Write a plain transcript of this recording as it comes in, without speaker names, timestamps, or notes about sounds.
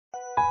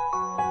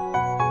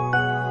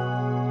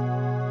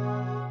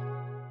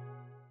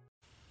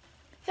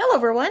Hello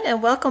everyone,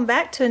 and welcome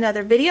back to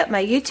another video at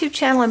my YouTube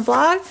channel and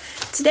blog.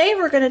 Today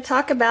we're going to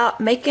talk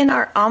about making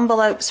our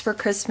envelopes for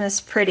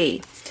Christmas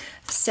pretty.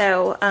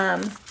 So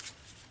I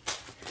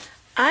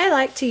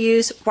like to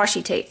use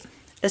washi tape.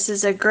 This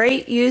is a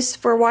great use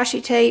for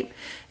washi tape.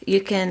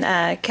 You can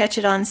catch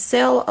it on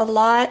sale a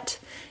lot,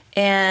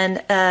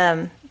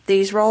 and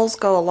these rolls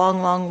go a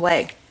long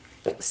way.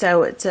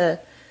 So it's an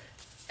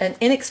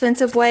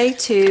inexpensive way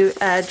to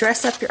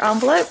dress up your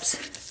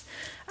envelopes.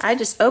 I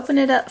just open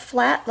it up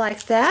flat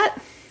like that,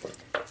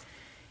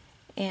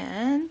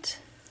 and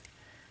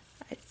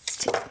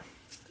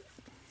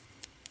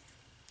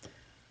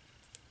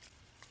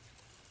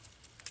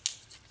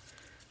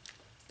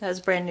that was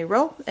a brand new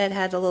roll. It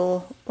had a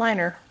little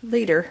liner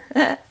leader.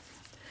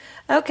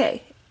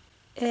 Okay,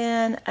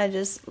 and I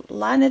just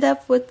line it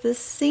up with the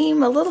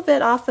seam a little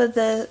bit off of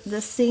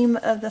the seam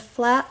of the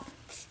flap.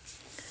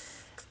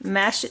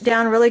 Mash it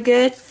down really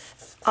good.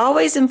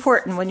 Always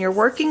important when you're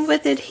working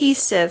with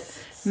adhesive,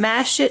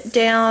 mash it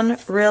down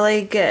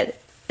really good.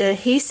 The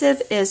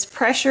adhesive is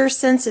pressure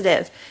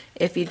sensitive.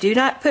 If you do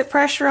not put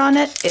pressure on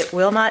it, it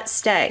will not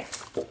stay.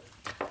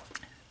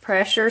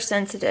 Pressure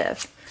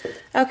sensitive.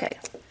 Okay,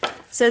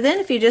 so then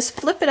if you just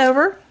flip it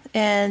over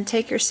and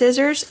take your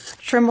scissors,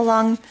 trim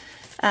along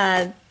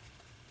the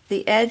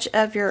edge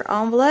of your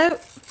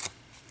envelope.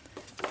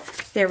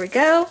 There we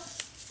go.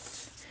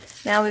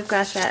 Now we've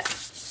got that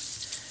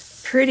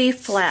pretty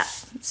flap.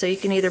 So you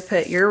can either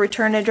put your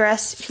return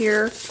address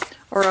here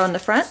or on the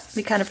front.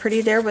 Be kind of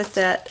pretty there with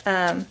that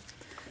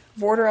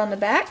border on the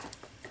back.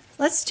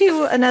 Let's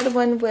do another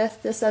one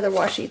with this other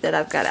washi that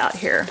I've got out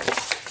here.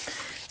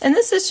 And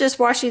this is just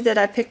washi that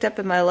I picked up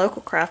in my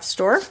local craft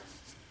store.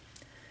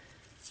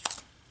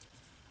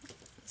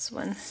 This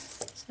one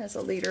has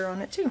a leader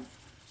on it too.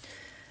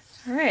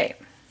 Alright.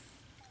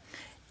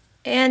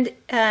 And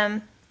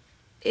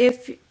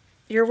if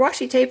your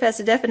washi tape has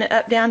a definite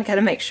up-down, you got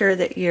to make sure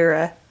that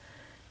you're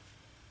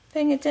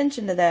paying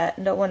attention to that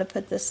and don't want to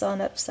put this on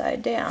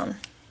upside down.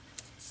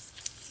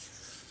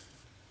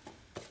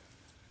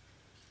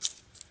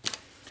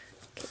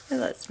 Okay,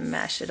 let's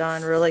mash it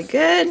on really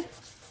good.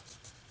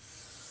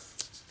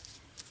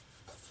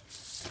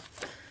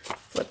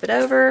 Flip it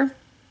over.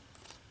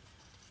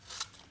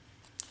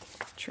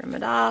 Trim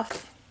it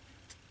off.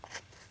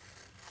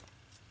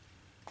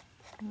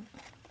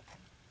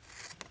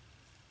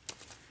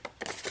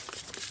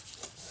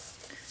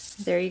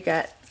 There you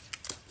got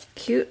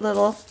cute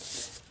little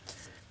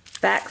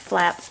back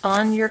flap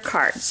on your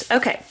cards.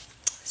 Okay,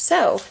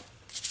 so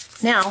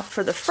now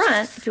for the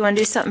front, if you want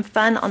to do something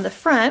fun on the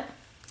front,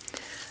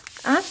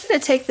 I'm going to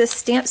take this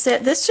stamp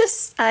set.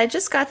 I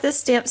just got this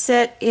stamp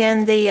set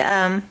in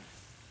the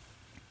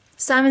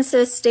Simon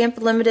Says Stamp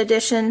Limited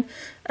Edition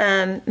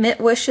Mint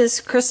Wishes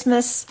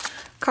Christmas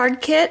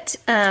card kit.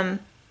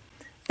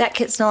 That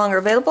kit's no longer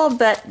available,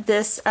 but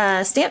this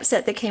stamp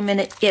set that came in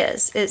it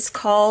is. It's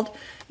called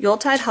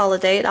Yuletide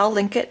Holiday. I'll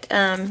link it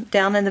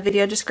down in the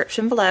video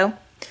description below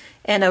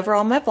and over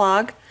on my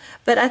blog.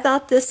 But I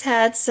thought this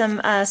had some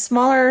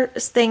smaller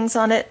things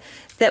on it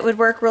that would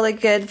work really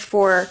good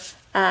for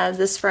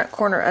this front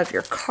corner of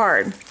your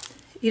card.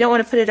 You don't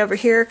want to put it over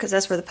here because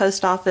that's where the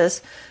post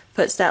office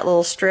puts that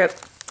little strip,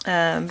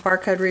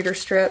 barcode reader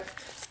strip.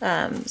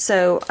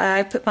 So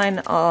I put mine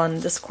on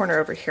this corner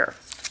over here.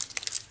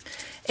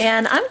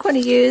 And I'm going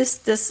to use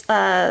this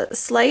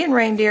sleigh and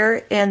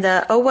reindeer and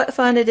the Oh What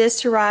Fun It Is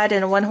to Ride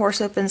in a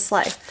One-Horse Open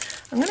Sleigh.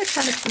 I'm going to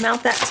kind of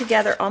mount that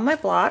together on my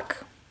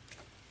block.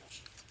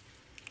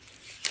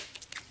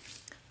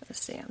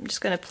 Let's see, I'm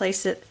just going to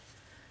place it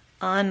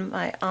on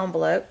my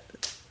envelope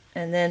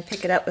and then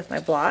pick it up with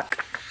my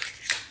block.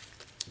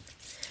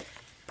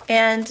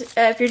 And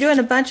if you're doing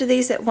a bunch of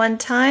these at one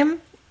time,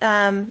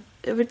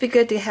 it would be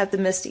good to have the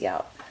MISTI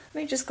out.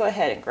 Let me just go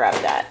ahead and grab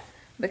that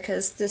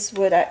because this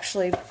would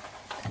actually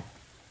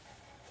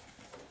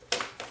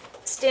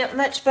stamp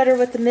much better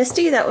with the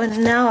MISTI. That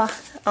one, now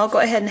I'll go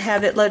ahead and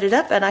have it loaded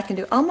up and I can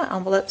do all my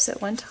envelopes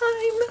at one time.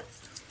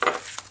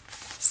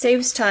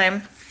 Saves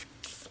time.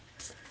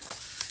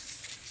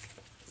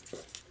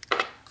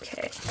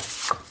 Okay.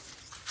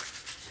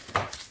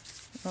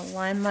 I'll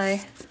line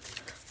my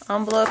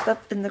envelope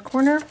up in the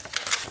corner.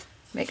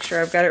 Make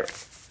sure I've got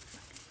it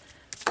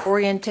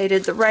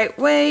orientated the right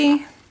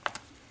way.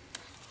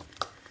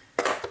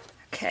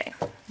 Okay,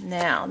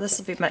 now this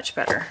will be much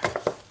better.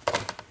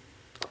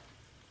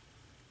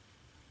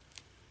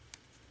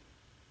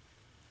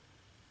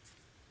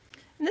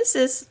 And this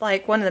is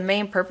like one of the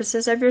main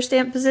purposes of your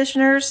stamp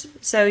positioners,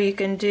 so you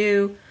can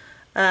do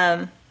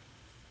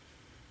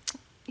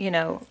you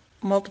know,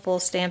 multiple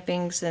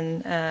stampings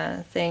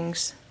and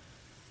things.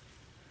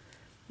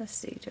 Let's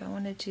see, do I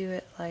want to do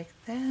it like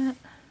that?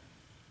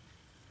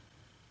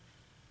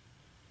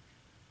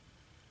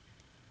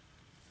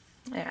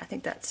 Yeah, I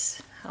think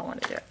that's how I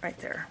want to do it, right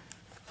there.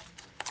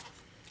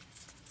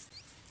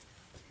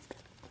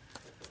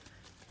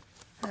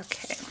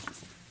 Okay.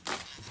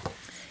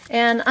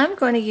 And I'm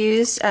going to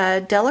use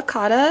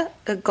Delicata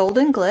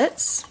Golden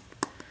Glitz.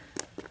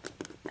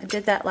 I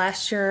did that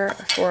last year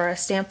for a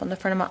stamp on the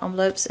front of my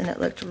envelopes, and it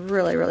looked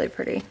really, really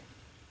pretty.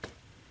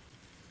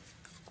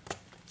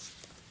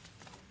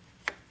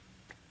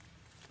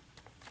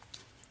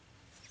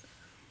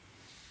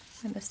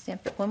 I'm going to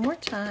stamp it one more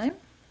time.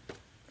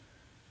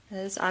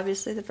 This is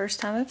obviously the first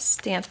time I've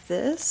stamped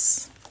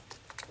this.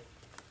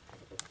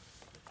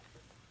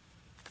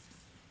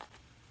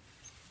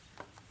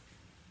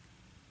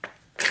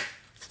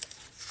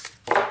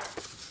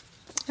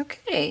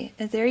 Okay,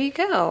 and there you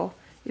go.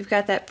 You've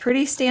got that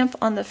pretty stamp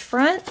on the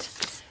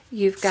front,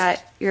 you've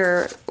got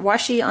your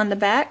washi on the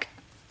back,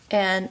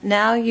 and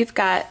now you've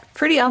got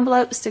pretty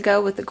envelopes to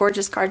go with the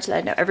gorgeous cards that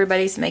I know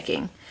everybody's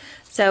making.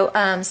 So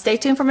stay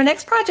tuned for my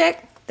next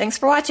project. Thanks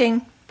for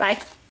watching.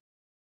 Bye.